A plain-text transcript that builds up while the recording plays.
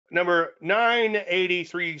Number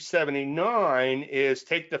 98379 is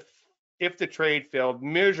take the if the trade failed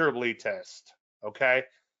miserably test. Okay,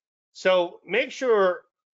 so make sure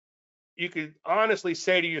you can honestly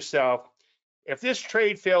say to yourself, if this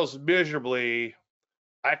trade fails miserably,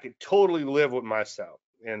 I could totally live with myself.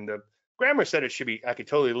 And the grammar said it should be, I could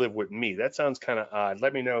totally live with me. That sounds kind of odd.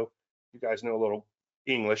 Let me know if you guys know a little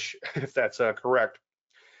English, if that's correct.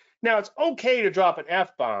 Now, it's okay to drop an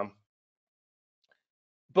F-bomb,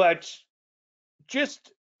 but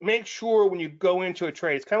just make sure when you go into a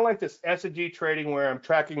trade, it's kind of like this S&G trading where I'm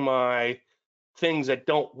tracking my things that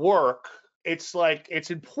don't work. It's like,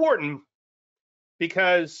 it's important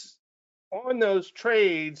because on those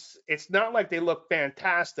trades, it's not like they look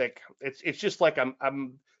fantastic. It's just like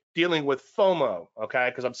I'm dealing with FOMO, okay?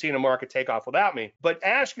 Because I'm seeing a market take off without me. But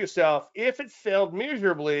ask yourself, if it failed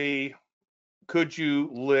miserably, could you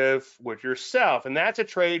live with yourself? And that's a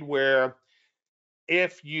trade where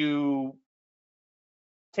if you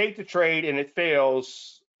take the trade and it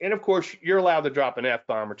fails, and of course you're allowed to drop an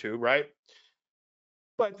F-bomb or two, right?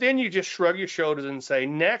 But then you just shrug your shoulders and say,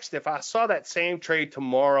 next, if I saw that same trade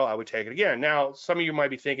tomorrow, I would take it again. Now, some of you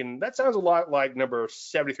might be thinking, that sounds a lot like number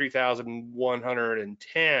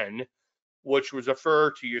 73,110, which was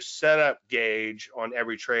refer to your setup gauge on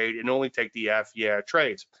every trade and only take the F yeah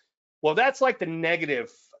trades. Well, that's like the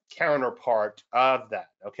negative counterpart of that,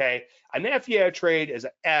 okay? An F yeah trade is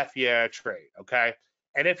an F yeah trade, okay?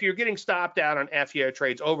 And if you're getting stopped out on FEA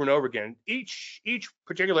trades over and over again, each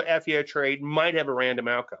particular FEA trade might have a random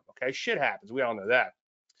outcome. Okay, shit happens. We all know that.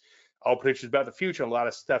 All predictions about the future, and a lot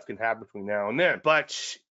of stuff can happen between now and then. But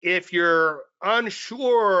if you're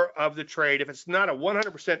unsure of the trade, if it's not a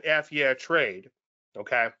 100% FEA trade,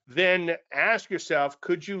 okay, then ask yourself,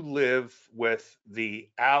 could you live with the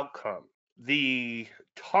outcome? The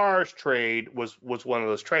TARS trade was one of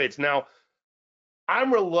those trades. Now,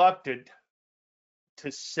 I'm reluctant to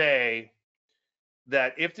say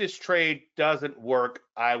that if this trade doesn't work,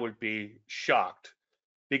 I would be shocked,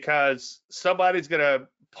 because somebody's going to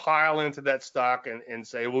pile into that stock and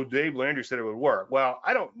say, well, Dave Landry said it would work. Well,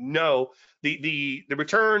 I don't know. The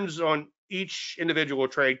returns on each individual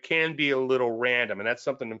trade can be a little random, and that's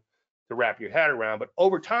something to wrap your head around. But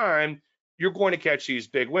over time, you're going to catch these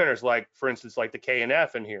big winners, like, for instance, like the K and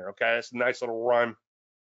F in here. Okay, it's a nice little run.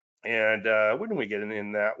 And when did we get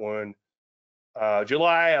in that one?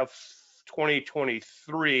 July of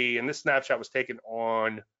 2023, and this snapshot was taken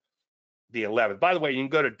on the 11th. By the way, you can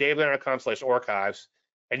go to davelandry.com/archives,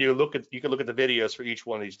 and you can look at the videos for each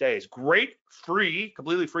one of these days. Great, free,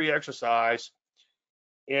 completely free exercise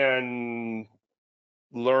in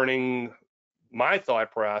learning my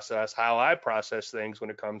thought process, how I process things when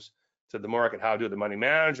it comes to the market, how I do the money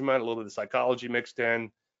management, a little bit of the psychology mixed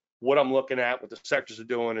in, what I'm looking at, what the sectors are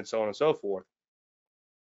doing, and so on and so forth.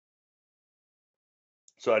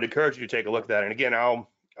 So I'd encourage you to take a look at that. And again, I'll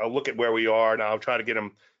look at where we are, and I'll try to get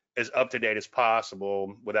them as up to date as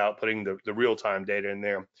possible without putting the real-time data in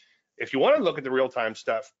there. If you want to look at the real-time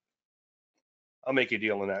stuff, I'll make you a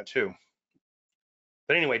deal on that too.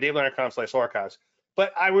 But anyway, davelandry.com/archives.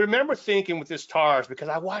 But I remember thinking with this TARS, because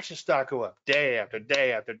I watched the stock go up day after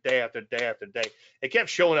day after day after day after day. It kept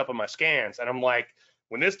showing up on my scans, and I'm like,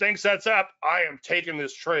 when this thing sets up, I am taking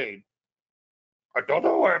this trade. I don't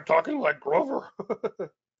know why I'm talking like Grover.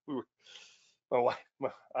 My wife,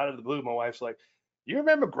 out of the blue, my wife's like, you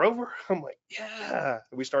remember Grover? I'm like, yeah.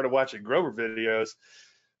 We started watching Grover videos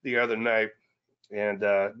the other night, and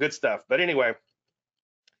good stuff. But anyway,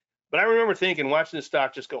 I remember thinking, watching the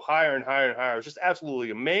stock just go higher and higher and higher. I was just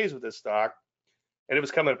absolutely amazed with this stock, and it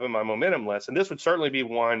was coming up in my momentum list. And this would certainly be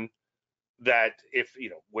one that, if,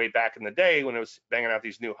 way back in the day when it was banging out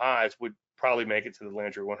these new highs, would probably make it to the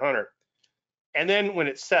Landry 100. And then when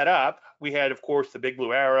it set up, we had, of course, the big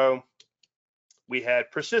blue arrow. We had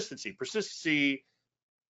persistency. Persistency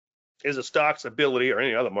is a stock's ability, or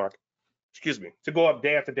any other market, to go up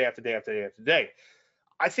day after day after day after day after day.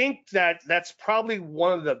 I think that's probably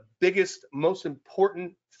one of the biggest, most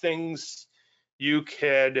important things you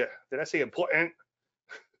could, did I say important?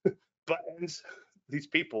 Buttons? These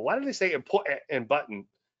people, why do they say important and button?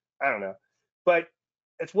 I don't know. But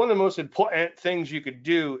it's one of the most important things you could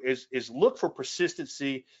do is look for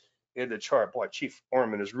persistency in the chart. Boy, Chief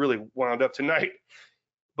Orman is really wound up tonight.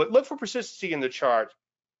 But look for persistency in the chart.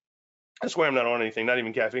 I swear I'm not on anything, not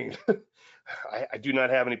even caffeine. I do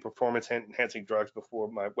not have any performance enhancing drugs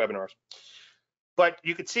before my webinars. But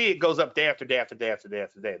you can see it goes up day after day after day after day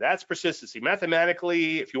after day. That's persistency.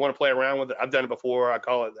 Mathematically, if you want to play around with it, I've done it before. I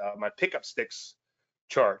call it my pickup sticks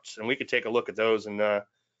charts, and we could take a look at those. And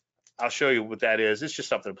I'll show you what that is. It's just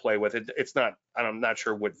something to play with. It's not, I'm not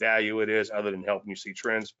sure what value it is other than helping you see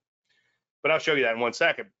trends, but I'll show you that in 1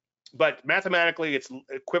 second. But mathematically, it's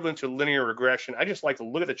equivalent to linear regression. I just like to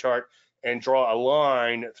look at the chart and draw a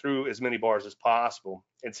line through as many bars as possible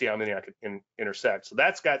and see how many I can intersect. So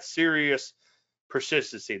that's got serious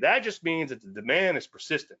persistency. That just means that the demand is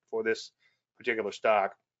persistent for this particular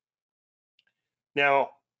stock. Now,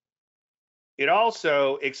 it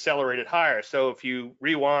also accelerated higher. So if you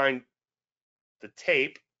rewind the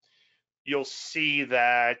tape, you'll see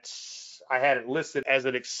that I had it listed as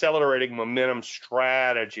an accelerating momentum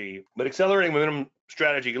strategy. But accelerating momentum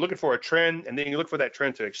strategy, you're looking for a trend, and then you look for that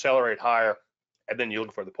trend to accelerate higher, and then you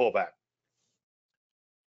look for the pullback.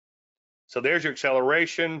 So there's your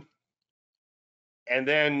acceleration. And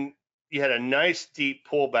then you had a nice deep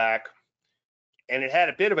pullback, and it had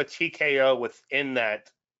a bit of a TKO within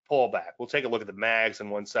that pullback. We'll take a look at the mags in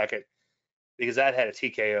 1 second, because that had a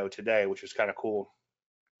TKO today, which was kind of cool.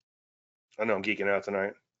 I know I'm geeking out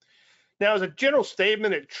tonight. Now, as a general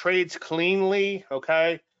statement, it trades cleanly,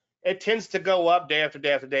 okay? It tends to go up day after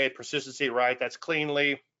day after day. Persistency, right? That's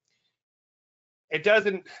cleanly. It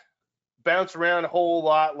doesn't bounce around a whole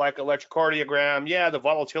lot like electrocardiogram. Yeah, the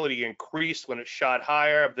volatility increased when it shot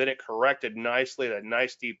higher, but then it corrected nicely, that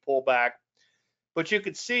nice deep pullback. But you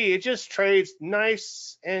can see it just trades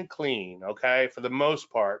nice and clean, okay, for the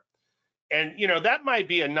most part. And, you know, that might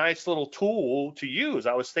be a nice little tool to use.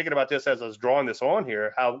 I was thinking about this as I was drawing this on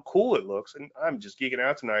here, how cool it looks. And I'm just geeking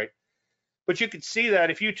out tonight. But you could see that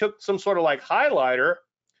if you took some sort of like highlighter,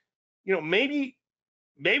 you know, maybe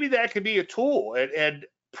that could be a tool, and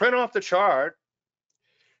print off the chart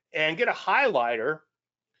and get a highlighter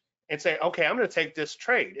and say, okay, I'm going to take this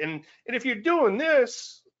trade. And if you're doing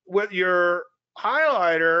this with your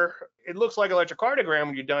highlighter, it looks like electrocardiogram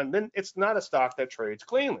when you're done, then it's not a stock that trades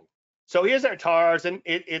cleanly. So here's our TARS, and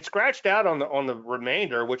it scratched out on the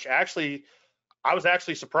remainder, which actually I was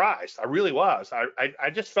actually surprised. I really was. I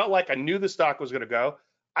just felt like I knew the stock was going to go.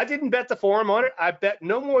 I didn't bet the forum on it. I bet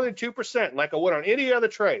no more than 2%, like I would on any other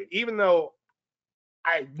trade, even though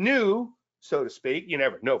I knew, so to speak, you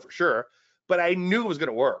never know for sure, but I knew it was going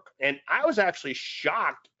to work. And I was actually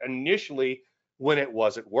shocked initially when it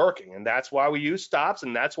wasn't working. And that's why we use stops,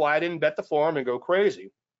 and that's why I didn't bet the forum and go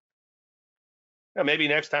crazy. Now, maybe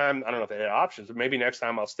next time, I don't know if they had options, but maybe next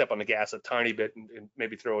time I'll step on the gas a tiny bit and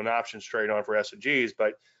maybe throw an option straight on for S&Gs, but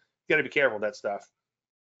you got to be careful with that stuff.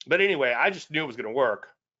 But anyway, I just knew it was going to work,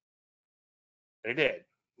 and it did.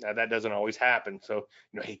 Now, that doesn't always happen. So,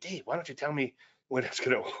 you know, hey, Dave, why don't you tell me when it's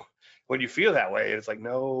going to, when you feel that way? And it's like,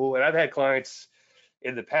 no. And I've had clients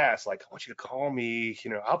in the past, like, I want you to call me,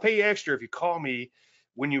 you know, I'll pay you extra if you call me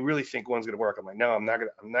when you really think one's going to work. I'm like, no, I'm not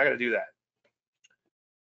going to do that.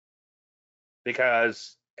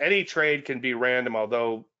 Because any trade can be random,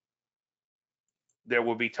 although there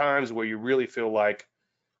will be times where you really feel like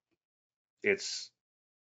it's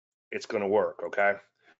going to work, okay?